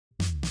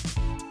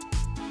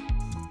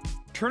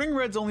Turning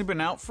Red's only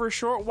been out for a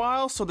short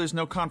while, so there's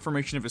no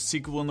confirmation of a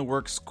sequel in the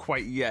works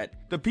quite yet.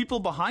 The people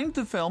behind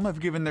the film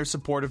have given their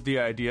support of the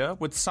idea,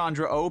 with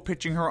Sandra Oh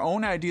pitching her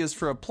own ideas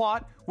for a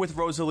plot, with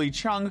Rosalie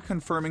Chiang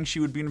confirming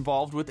she would be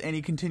involved with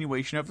any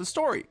continuation of the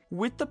story.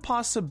 With the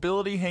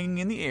possibility hanging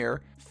in the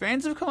air,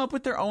 fans have come up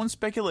with their own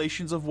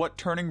speculations of what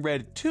Turning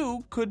Red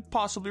 2 could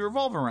possibly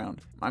revolve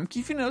around. I'm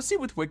Kristijan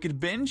with Wicked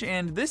Binge,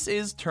 and this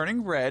is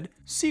Turning Red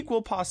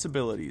Sequel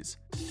Possibilities.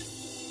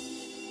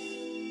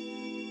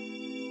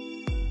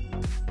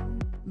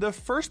 The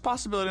first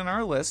possibility on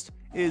our list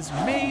is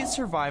May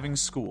surviving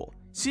school.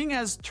 Seeing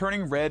as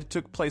Turning Red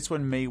took place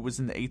when May was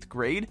in the 8th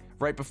grade,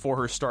 right before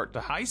her start to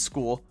high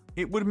school,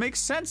 it would make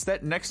sense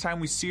that next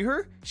time we see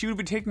her, she would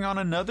be taking on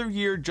another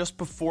year just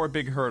before a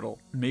big hurdle.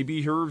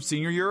 Maybe her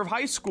senior year of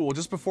high school,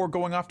 just before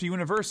going off to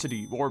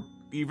university, or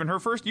even her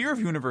first year of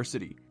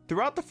university.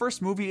 Throughout the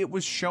first movie, it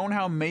was shown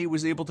how May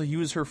was able to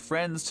use her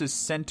friends to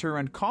center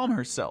and calm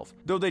herself.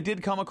 Though they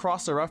did come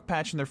across a rough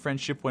patch in their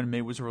friendship when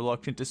May was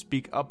reluctant to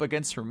speak up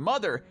against her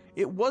mother,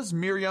 it was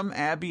Miriam,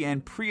 Abby,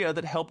 and Priya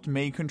that helped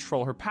May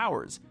control her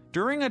powers.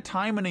 During a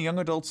time in a young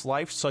adult's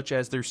life, such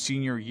as their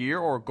senior year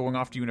or going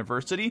off to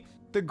university,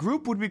 the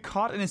group would be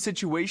caught in a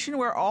situation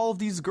where all of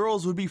these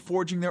girls would be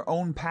forging their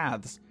own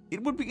paths.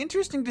 It would be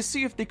interesting to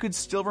see if they could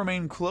still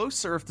remain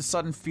close, or if the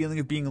sudden feeling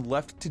of being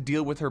left to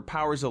deal with her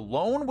powers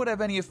alone would have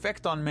any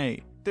effect on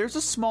May. There's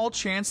a small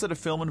chance that a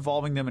film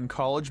involving them in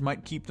college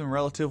might keep them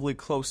relatively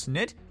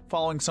close-knit,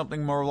 following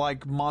something more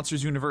like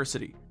Monsters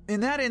University.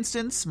 In that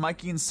instance,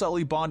 Mikey and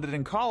Sully bonded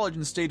in college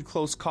and stayed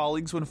close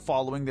colleagues when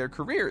following their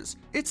careers.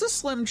 It's a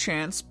slim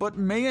chance, but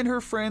May and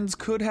her friends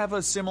could have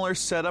a similar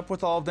setup,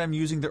 with all of them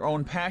using their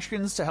own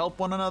passions to help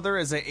one another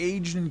as they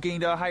aged and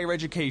gained a higher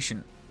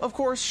education. Of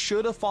course,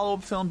 should a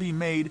follow-up film be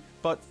made,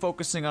 but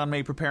focusing on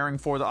May preparing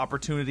for the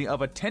opportunity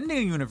of attending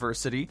a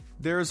university,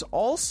 there's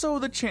also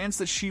the chance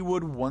that she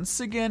would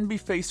once again be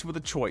faced with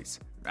a choice.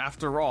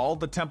 After all,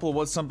 the temple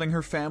was something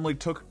her family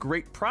took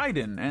great pride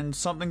in, and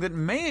something that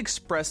May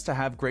expressed to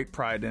have great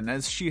pride in,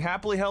 as she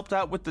happily helped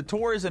out with the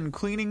tours and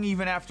cleaning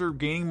even after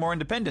gaining more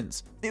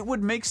independence. It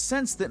would make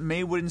sense that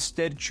May would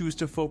instead choose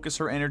to focus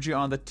her energy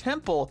on the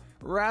temple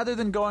rather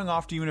than going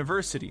off to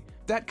university.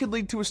 That could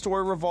lead to a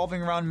story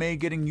revolving around May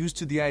getting used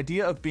to the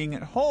idea of being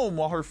at home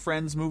while her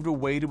friends moved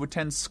away to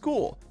attend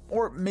school.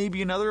 Or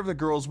maybe another of the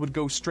girls would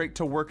go straight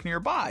to work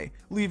nearby,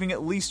 leaving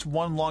at least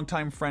one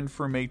longtime friend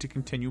for May to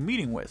continue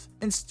meeting with.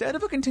 Instead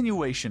of a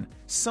continuation,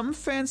 some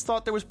fans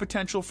thought there was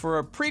potential for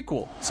a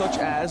prequel, such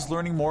as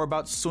learning more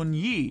about Sun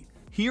Yi.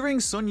 Hearing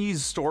Sun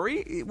Yi's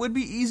story, it would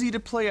be easy to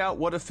play out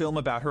what a film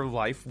about her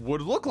life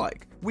would look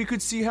like. We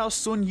could see how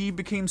Sun Yi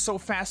became so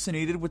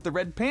fascinated with the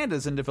red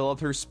pandas and developed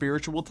her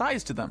spiritual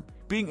ties to them.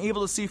 Being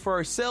able to see for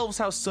ourselves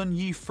how Sun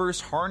Yi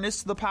first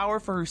harnessed the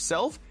power for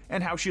herself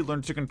and how she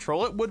learned to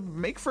control it would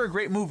make for a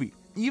great movie.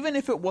 Even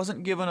if it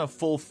wasn't given a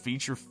full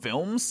feature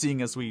film,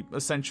 seeing as we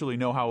essentially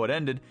know how it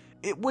ended,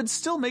 it would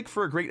still make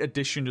for a great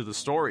addition to the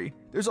story.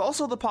 There's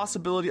also the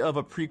possibility of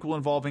a prequel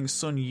involving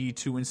Sun Yi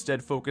to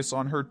instead focus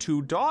on her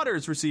two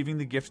daughters receiving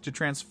the gift to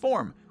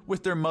transform,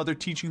 with their mother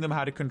teaching them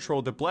how to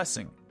control the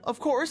blessing. Of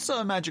course,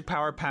 a magic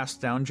power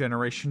passed down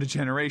generation to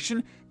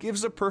generation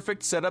gives a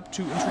perfect setup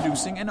to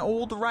introducing an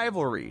old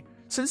rivalry.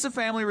 Since the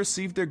family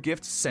received their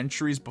gifts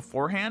centuries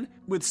beforehand,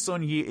 with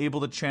Sun Yi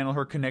able to channel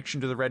her connection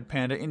to the red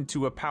panda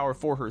into a power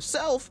for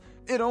herself,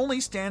 it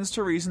only stands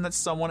to reason that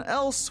someone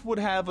else would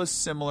have a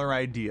similar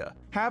idea.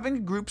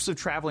 Having groups of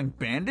traveling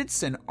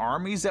bandits and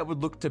armies that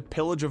would look to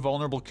pillage a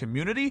vulnerable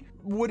community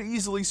would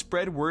easily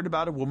spread word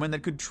about a woman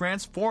that could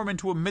transform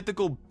into a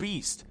mythical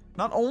beast.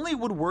 Not only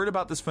would word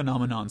about this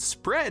phenomenon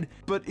spread,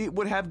 but it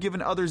would have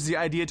given others the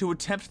idea to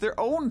attempt their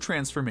own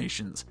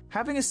transformations.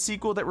 Having a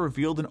sequel that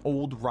revealed an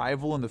old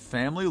rival in the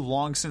family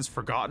long since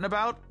forgotten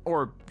about,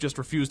 or just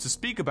refused to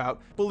speak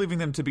about, believing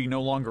them to be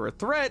no longer a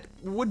threat,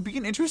 would be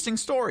an interesting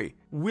story.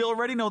 We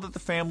already know that the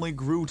family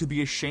grew to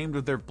be ashamed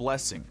of their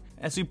blessing.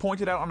 As we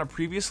pointed out on a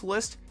previous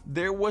list,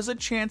 there was a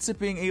chance that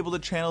being able to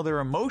channel their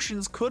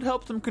emotions could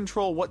help them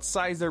control what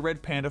size their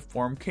red panda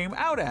form came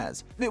out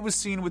as. It was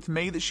seen with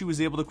May that she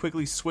was able to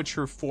quickly switch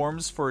her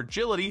forms for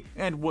agility,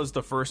 and was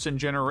the first in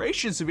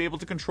generations to be able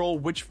to control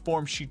which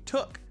form she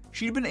took.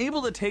 She'd been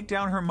able to take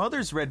down her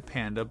mother's red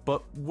panda,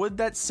 but would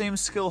that same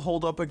skill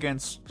hold up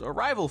against a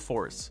rival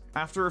force?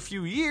 After a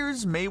few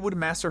years, May would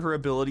master her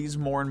abilities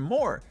more and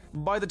more.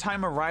 By the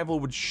time a rival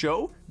would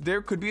show,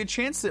 there could be a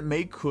chance that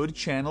May could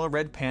channel a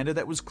red panda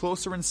that was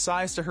closer in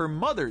size to her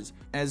mother's,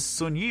 as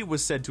Sun Yi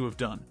was said to have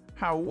done.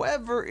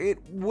 However, it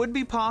would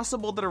be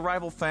possible that a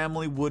rival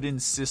family would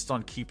insist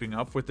on keeping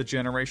up with the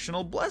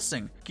generational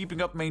blessing,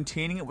 keeping up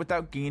maintaining it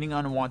without gaining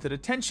unwanted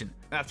attention.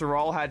 After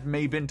all, had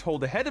May been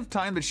told ahead of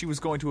time that she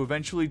was going to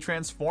eventually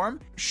transform,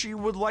 she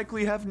would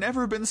likely have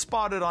never been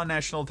spotted on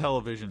national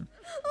television.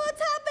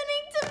 What's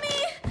happening to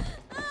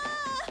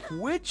me?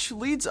 which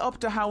leads up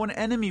to how an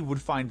enemy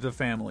would find the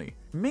family.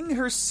 Ming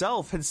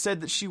herself had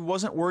said that she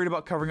wasn't worried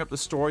about covering up the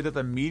story that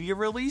the media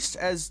released,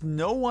 as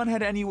no one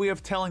had any way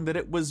of telling that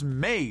it was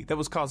Mei that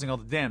was causing all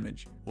the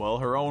damage. Well,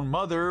 her own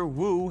mother,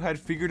 Wu, had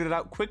figured it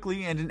out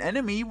quickly, and an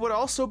enemy would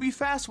also be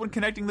fast when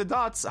connecting the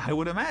dots, I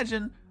would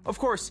imagine. Of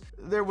course,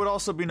 there would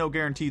also be no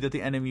guarantee that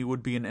the enemy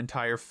would be an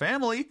entire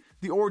family.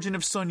 The origin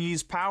of Sun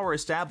Yi's power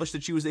established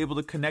that she was able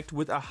to connect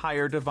with a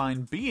higher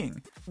divine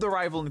being. The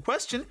rival in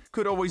question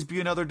could always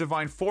be another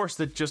divine force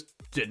that just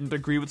didn't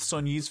agree with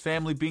Sun Yi's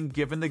family being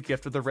given the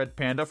gift of the red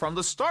panda from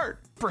the start.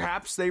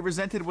 Perhaps they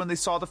resented when they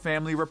saw the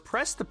family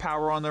repress the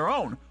power on their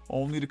own,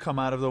 only to come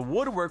out of the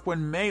woodwork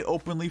when Mei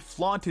openly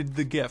flaunted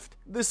the gift.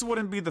 This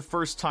wouldn't be the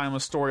first time a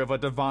story of a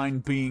divine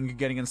being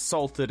getting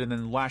insulted and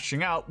then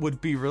lashing out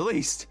would be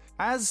released.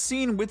 As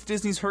seen with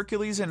Disney's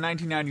Hercules in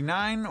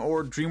 1999,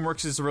 or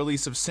DreamWorks'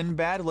 release of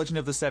Sinbad, Legend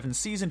of the Seven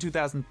Seas in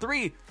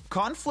 2003,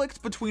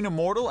 conflict between a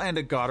mortal and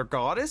a god or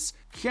goddess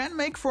can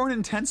make for an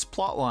intense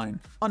plotline.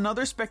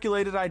 Another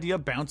speculated idea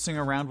bouncing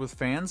around with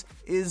fans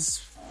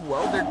is,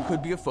 well, there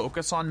could be a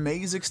focus on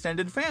Mei's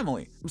extended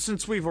family.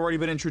 Since we've already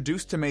been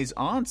introduced to Mei's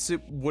aunts,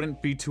 it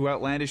wouldn't be too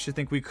outlandish to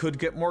think we could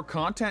get more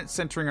content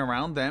centering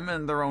around them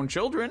and their own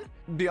children.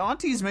 The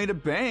aunties made a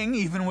bang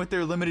even with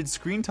their limited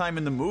screen time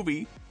in the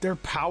movie. Their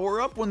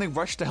power-up when they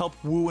rushed to help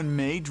Wu and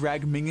Mei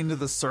drag Ming into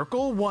the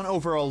circle won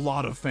over a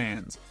lot of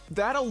fans.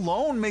 That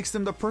alone makes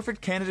them the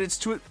perfect candidates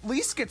to at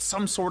least get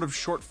some sort of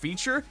short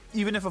feature,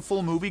 even if a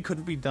full movie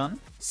couldn't be done.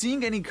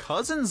 Seeing any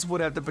cousins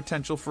would have the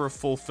potential for a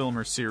full film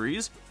or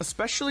series,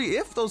 especially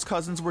if those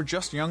cousins were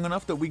just young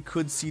enough that we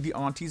could see the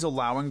aunties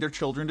allowing their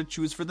children to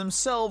choose for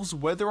themselves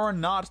whether or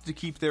not to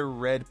keep their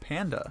red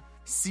panda.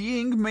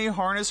 Seeing Mei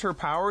harness her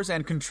powers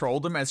and control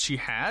them as she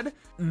had,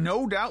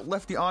 no doubt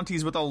left the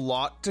aunties with a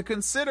lot to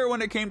consider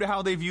when it came to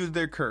how they viewed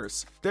their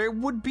curse. There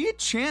would be a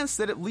chance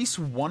that at least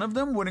one of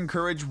them would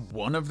encourage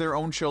one of their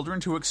own children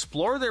to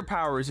explore their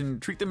powers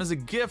and treat them as a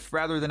gift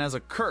rather than as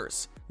a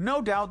curse. No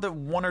doubt that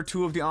one or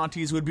two of the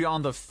aunties would be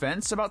on the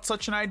fence about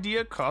such an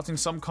idea, causing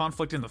some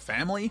conflict in the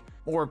family.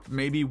 Or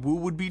maybe Wu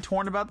would be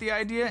torn about the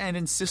idea and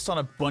insist on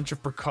a bunch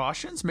of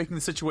precautions, making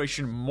the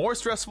situation more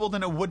stressful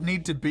than it would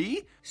need to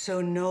be.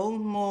 So no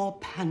more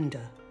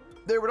panda.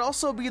 There would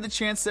also be the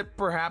chance that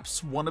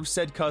perhaps one of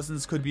said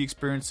cousins could be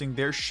experiencing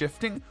their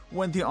shifting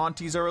when the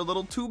aunties are a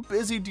little too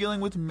busy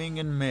dealing with Ming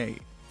and Mei.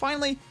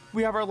 Finally,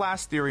 we have our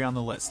last theory on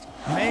the list,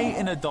 Mei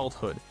in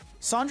adulthood.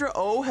 Sandra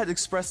Oh had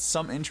expressed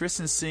some interest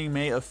in seeing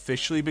Mei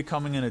officially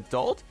becoming an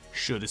adult,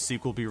 should a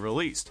sequel be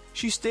released.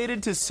 She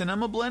stated to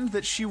Cinema Blend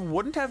that she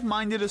wouldn't have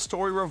minded a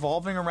story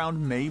revolving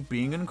around Mei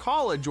being in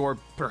college, or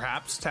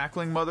perhaps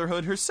tackling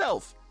motherhood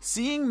herself.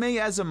 Seeing Mei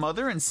as a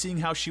mother and seeing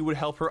how she would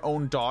help her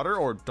own daughter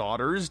or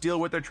daughters deal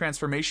with their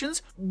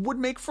transformations would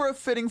make for a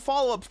fitting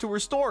follow-up to her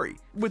story.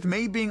 With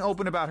Mei being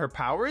open about her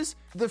powers,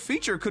 the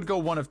feature could go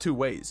one of two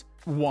ways.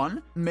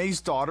 One, Mei's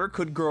daughter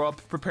could grow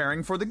up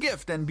preparing for the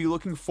gift and be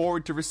looking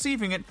forward to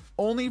receiving it,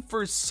 only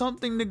for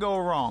something to go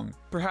wrong.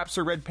 Perhaps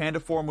her red panda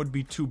form would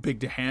be too big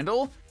to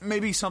handle.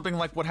 Maybe something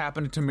like what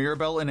happened to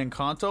Mirabel in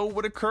Encanto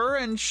would occur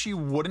and she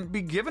wouldn't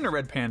be given a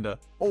red panda.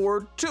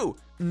 Or two,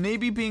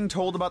 maybe being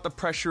told about the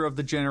pressure of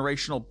the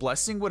generational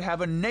blessing would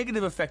have a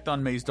negative effect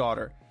on Mei's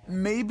daughter.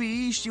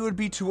 Maybe she would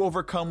be too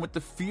overcome with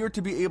the fear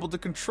to be able to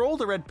control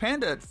the red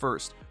panda at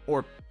first.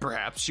 Or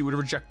perhaps she would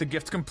reject the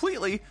gift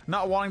completely,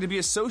 not wanting to be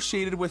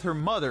associated with her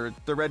mother,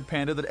 the red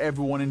panda that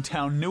everyone in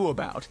town knew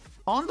about.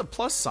 On the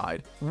plus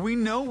side, we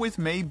know with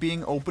Mei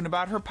being open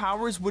about her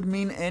powers would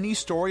mean any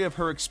story of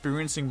her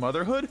experiencing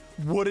motherhood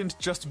wouldn't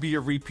just be a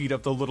repeat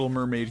of The Little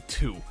Mermaid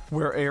 2,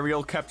 where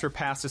Ariel kept her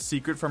past a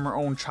secret from her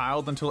own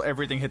child until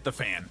everything hit the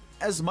fan.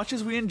 As much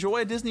as we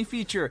enjoy a Disney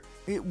feature,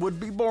 it would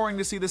be boring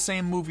to see the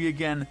same movie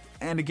again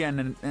and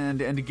again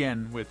and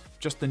again with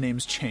just the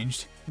names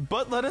changed.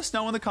 But let us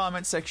know in the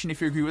comments section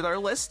if you agree with our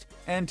list,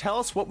 and tell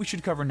us what we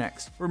should cover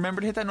next.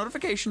 Remember to hit that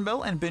notification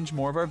bell and binge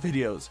more of our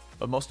videos.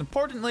 But most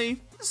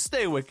importantly,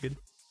 stay wicked.